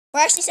We're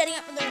actually setting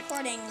up for the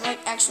recording, like,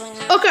 actually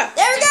now. Okay.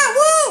 There we go!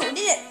 Woo! We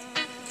did it!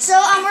 So,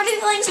 we're gonna be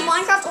playing some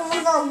Minecraft on one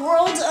of our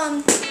worlds,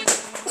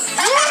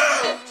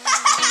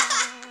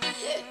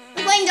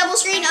 we're playing double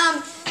screen,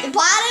 the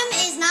bottom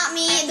is not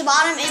me, the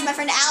bottom is my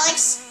friend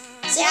Alex.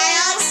 Say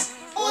hi, Alex.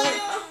 Oh,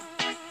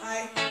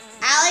 hi.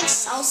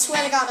 Alex, I'll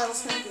swear to God I will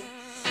smack you.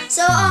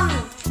 So,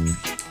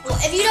 well,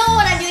 if you don't know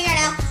what I'm doing right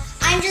now,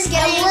 I'm just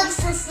getting... I work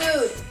for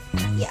food.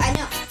 Yeah, I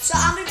know. So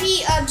I'm gonna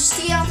be just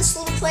to get out this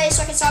little place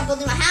so I can start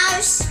building my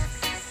house.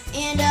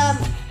 And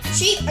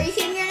sheep. Are you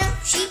kidding me right now?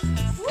 Sheep.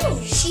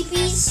 Woo.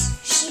 Sheepies.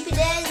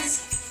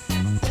 Sheepidez.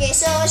 Okay,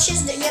 so let's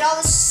just get all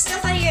this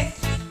stuff out of here.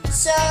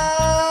 So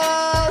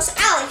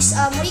Alex,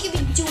 what are you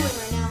gonna be doing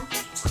right now?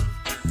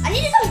 I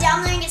need to come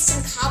down there and get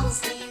some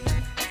cobblestone.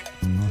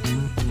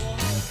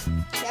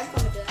 Yeah, I've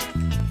come to that.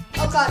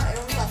 Oh God, I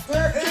don't fly.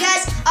 Hey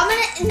guys, I'm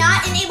gonna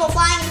not enable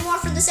flying anymore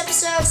for this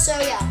episode. So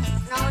yeah,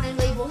 I'm not gonna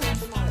enable him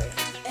for moderator.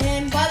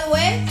 And by the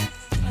way,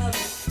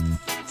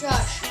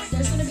 Josh,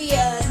 there's gonna be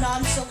a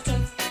non-silk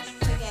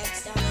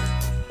pickaxe down there.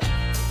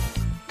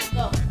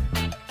 Go.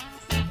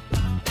 You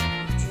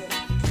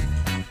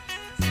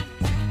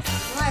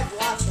know I have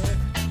blocks, right?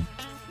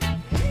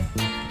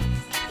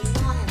 You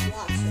know I have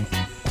blocks, right?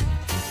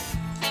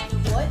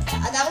 What?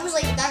 That was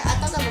like that. I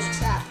thought that was a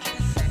trap.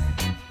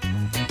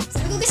 So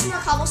we go get some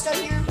more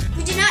cobblestone here.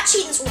 We did not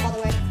cheat in this one, by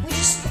the way. We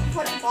just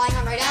put flying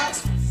on, right,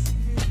 Alex?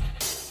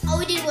 All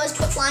we did was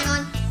put flying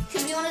on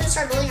because we wanted to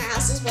start building our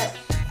houses, but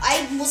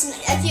I wasn't.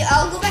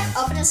 I'll go back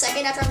up in a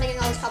second after I'm making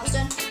all this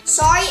cobblestone.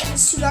 Sorry if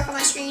it's too dark on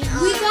my screen.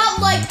 We got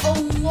like a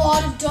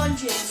lot of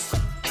dungeons.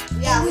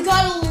 Yeah, and we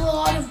got a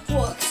lot of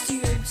books,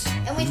 dudes.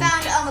 And we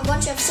found a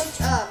bunch of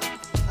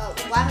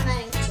why am I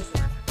not English?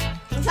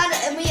 We found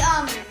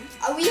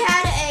we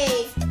had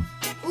a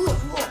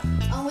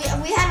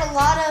we had a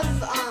lot of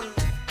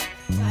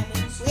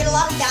Diamonds. we had a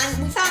lot of diamonds.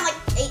 We found like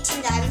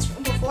 18 diamonds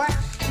before,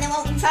 and then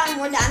we found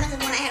more diamonds.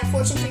 And when I had a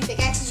fortune 3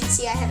 pickaxe, as you can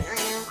see, I have it right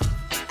now.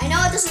 I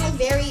know it doesn't look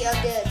very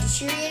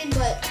deteriorated,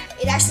 but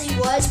it actually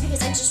was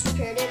because I just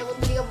prepared it a little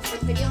bit ago before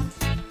the video.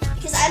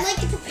 Because I like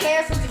to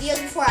prepare for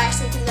videos before I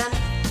actually do them.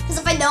 Because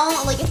if I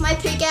don't, like if my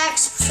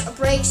pickaxe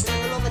breaks in the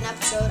middle of an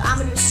episode, I'm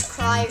gonna just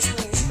cry or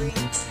something on your screen,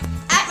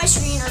 at my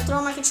screen, or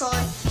throw my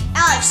controller.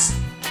 Alex,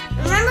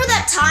 remember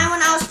that time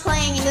when I was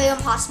playing the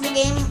Impossible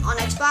game on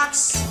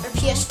Xbox or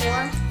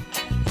PS4?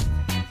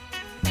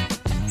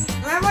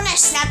 Remember when I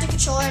snapped the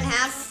controller in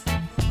half?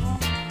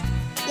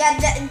 Yeah,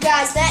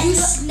 guys, that you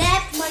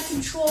snapped my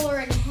controller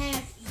in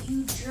half,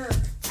 you jerk.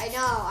 I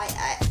know.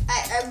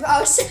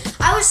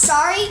 I was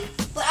sorry,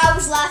 but I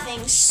was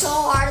laughing so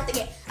hard at the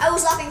game. I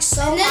was laughing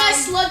so hard. And then I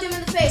slugged him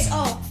in the face.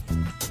 Oh,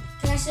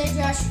 can I say,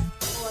 Josh?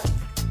 What?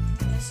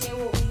 Can I say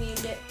what we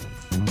named it?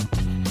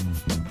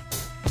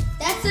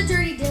 That's a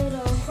dirty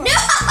dildo. No,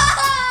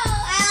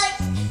 Alex,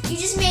 you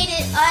just made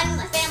it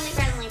unfamily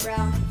friendly,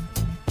 bro.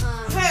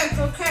 Okay, it's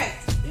okay.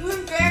 You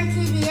can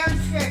guarantee the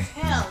answer is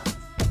hell.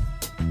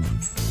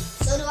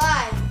 So do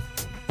I.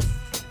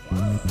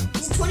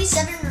 He's a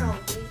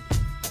 27-year-old, dude.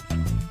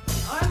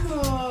 I'm a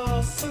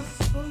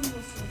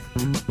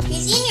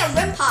He's eating a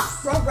rim pop,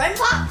 bro. Rim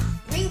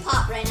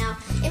pop right now.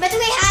 And by the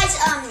way, guys,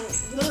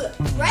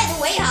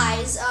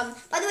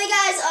 by the way,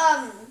 guys,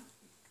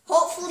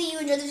 hopefully you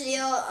enjoyed the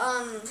video.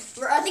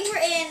 I think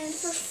we're in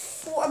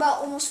for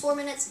about almost 4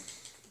 minutes.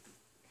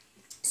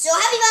 So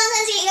happy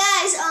Valentine's Day,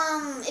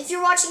 guys. If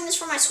you're watching this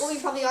from my school, you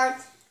probably are.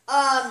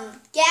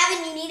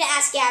 Gavin, you need to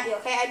ask Gabby,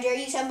 okay? I dare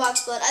you $10,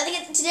 but I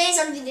think today's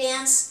our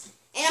dance.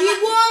 And she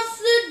wants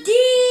the D.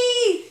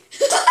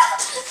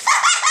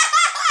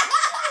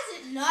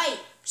 Night.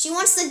 She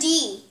wants the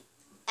D,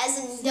 as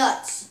in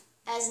nuts,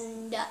 as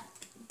in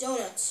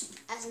donuts,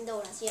 as in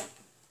donuts. Yeah.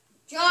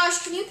 Josh,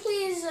 can you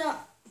please?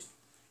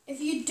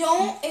 If you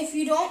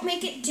don't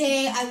make it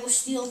day, I will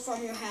steal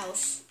from your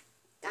house.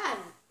 God,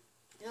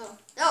 no,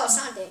 it's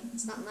not day.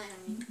 It's not night.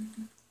 I mean,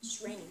 it's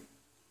just raining.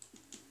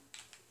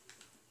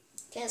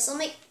 Okay, so let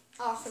me.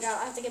 Oh, I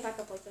forgot. I have to get back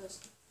up like this.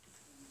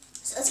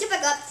 So let's get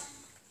back up.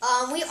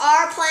 We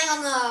are playing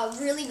on the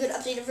really good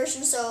updated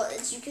version, so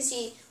as you can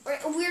see,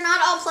 we're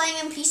not all playing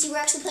on PC. We're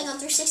actually playing on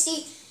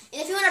 360.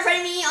 And if you want to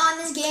friend me on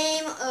this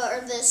game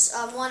or this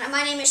one,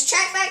 my name is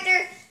Track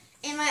Factor,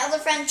 and my other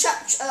friend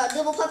Chuck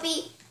Double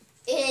Puppy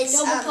is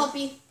Double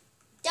Puppy.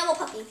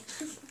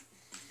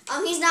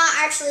 He's not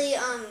actually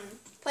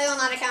playing on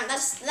that account. That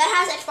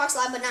has Xbox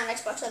Live, but not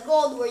Xbox Live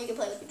Gold, where you can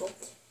play with people.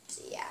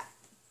 So yeah.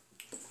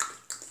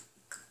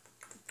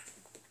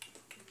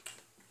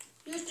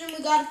 Houston,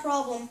 we got a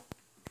problem.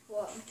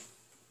 Whoa.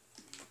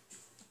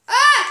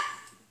 Ah!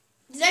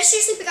 Did I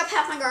seriously pick up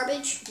half my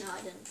garbage? No,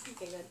 I didn't.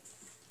 Okay, good.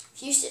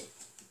 Houston.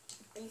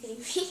 Are you kidding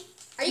me?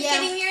 Are you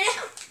kidding me right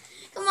now?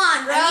 Come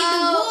on, bro. I need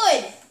the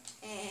wood.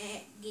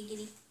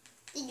 Giggity.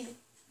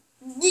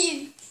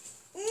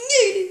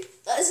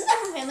 Isn't that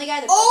from Family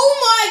Guy? Oh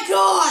my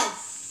God!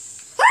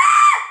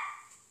 Ah!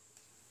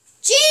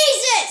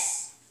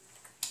 Jesus!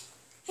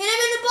 Hit him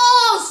in the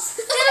balls!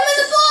 Hit him in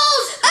the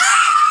balls!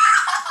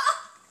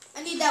 Ah! I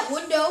need that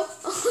window.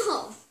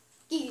 Oh,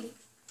 giggity.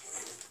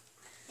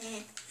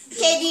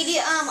 Okay, Didi,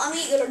 I'm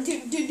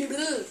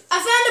I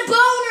found a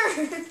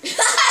boner.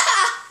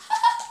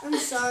 I'm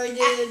sorry,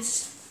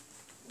 dudes.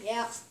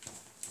 Yeah.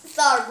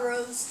 Sorry,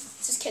 bros.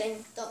 Just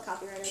kidding. Don't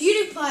copyright us.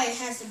 PewDiePie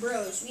has the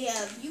bros. We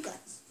have you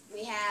guys.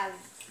 We have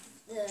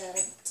the.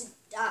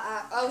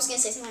 I was gonna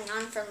say something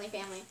non-friendly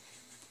family.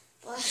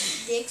 What?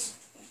 Dicks.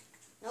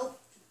 Nope.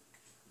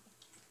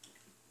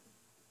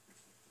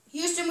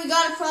 Houston, we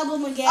got a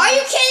problem again. Are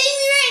you kidding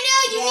me right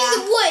now? You Yeah. need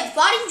the wood.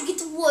 Why didn't you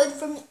get the wood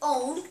from your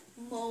own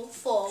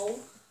mofo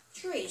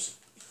trees?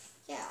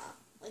 Yeah,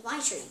 like my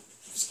tree.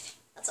 Just kidding.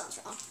 That sounds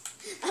wrong.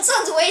 That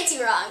sounds way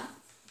too wrong.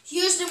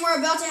 Houston, we're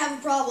about to have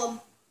a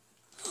problem.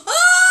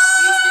 Ah!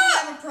 Houston, we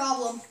have a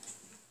problem.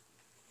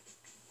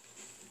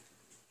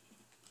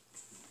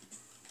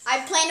 I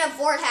plan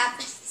before it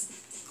happens.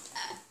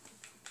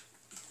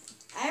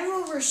 I have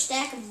over a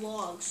stack of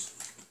logs.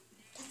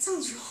 That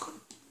sounds wrong.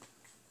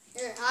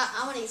 Here,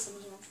 I want to get some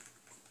as well.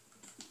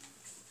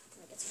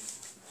 Let me get some.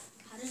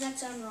 How does that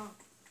sound wrong?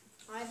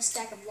 I have a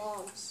stack of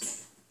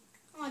logs.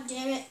 Oh,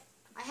 damn it.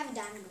 I have a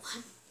diamond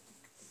one.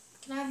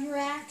 Can I have your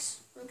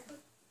axe real quick?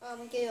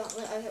 Okay,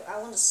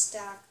 I want a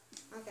stack.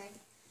 Okay.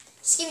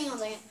 Just give me 1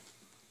 second.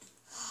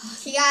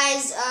 Okay,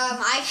 guys,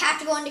 I have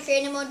to go into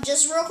creative mode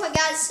just real quick,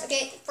 guys.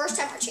 Okay, first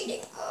time we're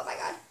cheating. Oh, my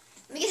God.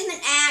 Let me get him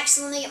an axe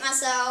and let me get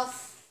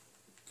myself.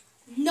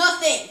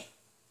 Nothing.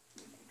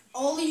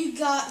 All you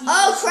got.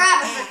 Oh,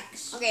 crap.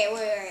 Axe. Okay,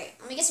 wait.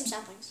 Let me get some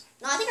saplings.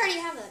 No, I think I already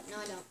have that. No,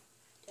 I don't.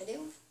 I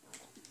do?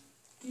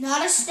 No, I don't.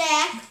 Not a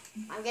stack.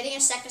 I'm getting a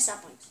stack of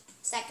saplings.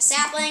 Stack of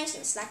saplings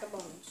and a stack of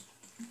bones.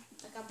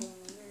 Stack of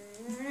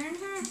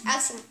bones.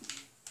 Axe.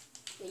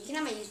 Yeah, you can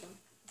have my used one.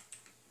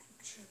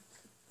 Sure.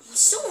 It's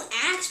still an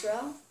axe,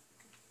 bro.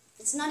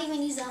 It's not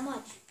even used that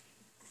much.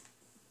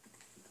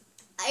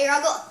 Here,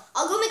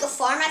 I'll go make a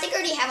farm. I think I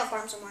already have a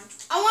farm somewhere.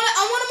 I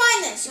wanna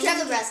mine this. You can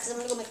have the rest because I'm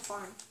gonna go make a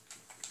farm.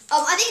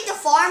 I think the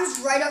farm's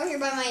right over here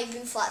by my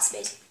new flat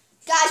space.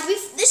 Guys,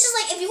 this is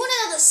like, if you want to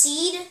know the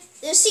seed,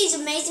 this seed's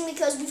amazing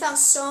because we found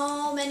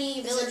so many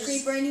Is there villages. a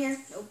creeper in here?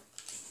 Nope.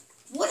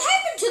 What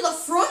happened to the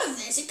front of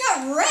this? It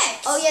got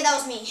wrecked. Oh yeah, that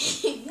was me.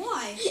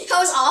 Why? I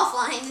was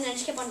offline and I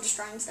just kept on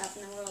destroying stuff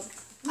in the world.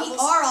 We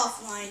are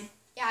offline.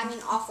 Yeah, I mean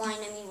offline,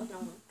 I mean with no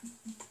one.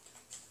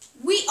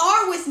 We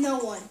are with no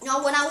one.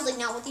 No, when I was like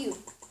not with you.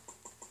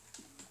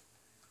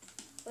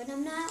 When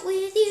I'm not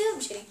with you. I'm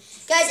just kidding.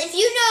 Guys, if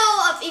you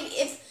know,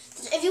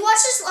 if you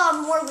watch this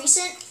more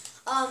recent,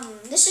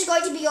 this is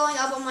going to be going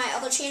up on my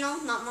other channel,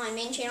 not my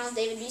main channel,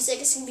 David Music.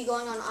 It's going to be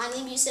going on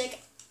Eileen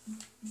Music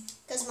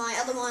because my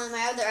other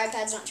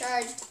iPad's not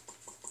charged.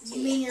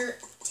 You mean your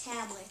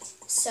tablet?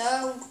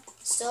 So,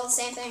 still the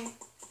same thing.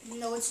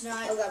 No, it's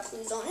not. Oh God,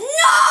 please don't. No,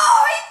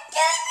 are you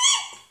kidding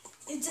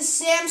me? It's a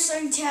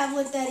Samsung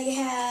tablet that he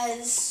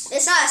has.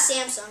 It's not a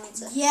Samsung.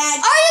 It's a. Yeah.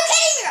 Are you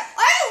kidding me?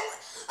 Are you?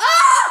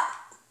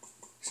 Ah!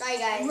 Sorry,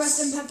 guys. Rest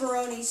in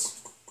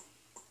pepperonis.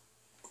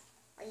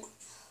 Are you?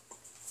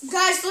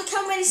 Guys, look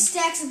how many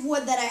stacks of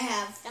wood that I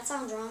have. That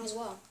sounds wrong as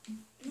well.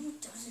 No, it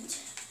doesn't.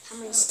 How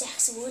many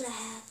stacks of wood I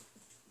have?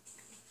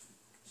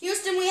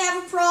 Houston, we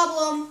have a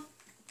problem.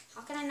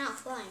 How can I not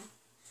fly?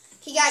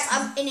 Okay, guys,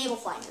 I'm enable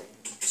flying.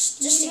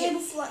 Just to get.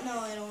 No,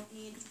 I don't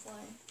need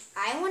flying.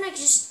 I want to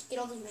just get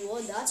all this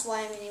wood. That's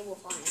why I'm enable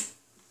flying.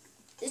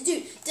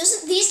 Dude,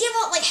 these give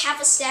out like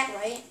half a stack,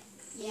 right?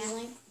 Yeah.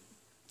 Usually.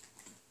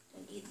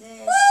 Don't need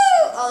this.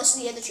 Woo! Oh, this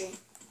is the other tree.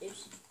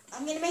 Oops.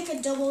 I'm gonna make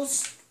a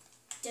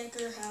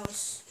double-decker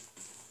house.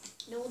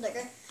 Double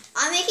decker.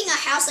 I'm making a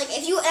house. Like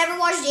if you ever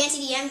watched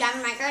DanTDM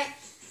Diamond Minecraft,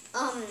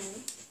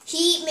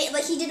 he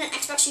did an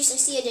Xbox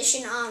 360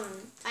 edition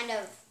kind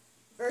of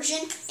version,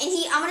 and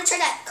I'm gonna try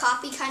to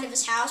copy kind of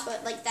his house,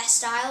 but like that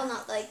style,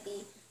 not like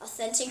the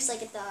authentics,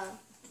 like at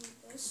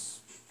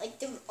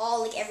the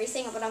all like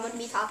everything. But I'm gonna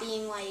be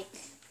copying like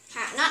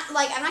I'm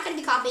not gonna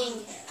be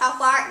copying how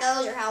far it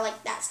goes or how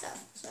like that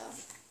stuff. So.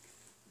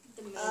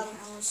 The main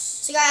house.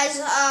 So guys,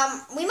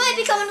 we might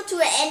be coming to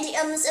an end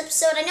on this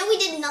episode. I know we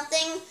did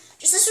nothing.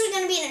 Just this was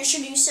going to be an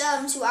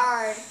introduction to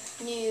our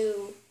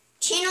new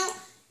channel.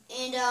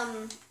 And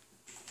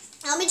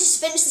let me just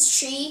finish this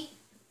tree.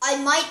 I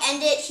might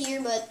end it here,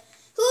 but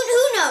who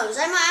knows?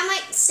 I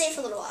might stay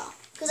for a little while.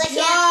 Because I can't.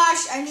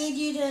 Josh, I need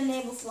you to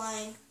enable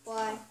flying.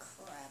 Why?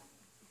 Crap.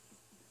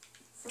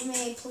 For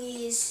me,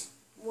 please.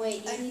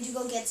 Wait. I need to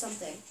go get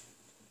something.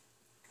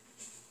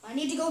 I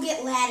need to go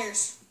get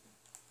ladders.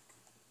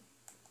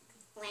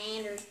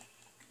 Lander.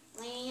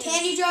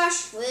 Can you,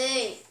 Josh?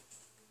 Wait.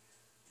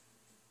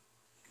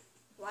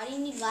 Why do you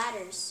need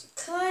ladders?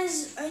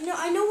 Cause I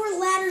know where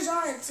ladders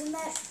are. It's in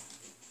that.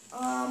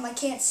 I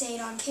can't say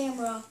it on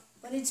camera,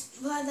 but it's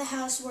by the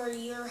house where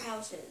your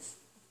house is.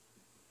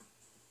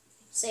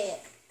 Say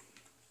it.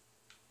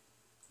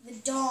 The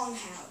dong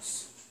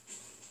house.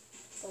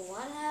 The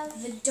what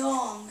house? The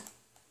dong.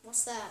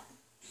 What's that?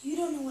 You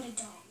don't know what a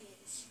dong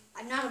is.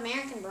 I'm not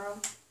American, bro.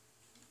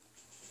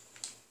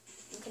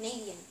 I'm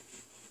Canadian.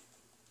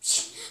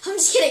 I'm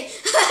just kidding.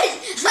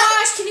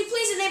 Josh, can you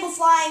please enable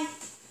flying?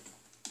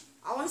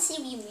 I want to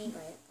see what you mean by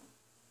it.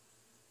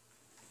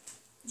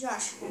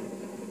 Josh,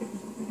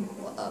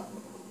 Uh-oh.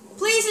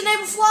 Please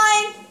enable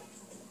flying.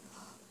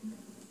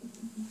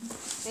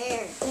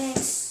 There.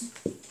 Thanks.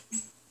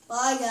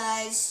 Bye,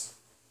 guys.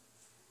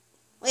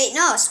 Wait,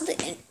 no, it's not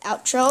the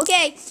outro.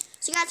 Okay,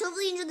 so guys,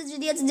 hopefully you enjoyed this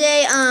video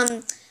today.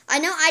 I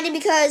know I did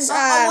because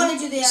I want to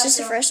do the it's just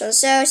the outro. first one.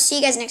 So see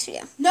you guys next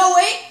video. No,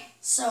 wait.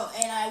 So,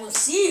 and I will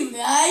see you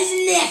guys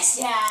next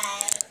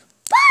time.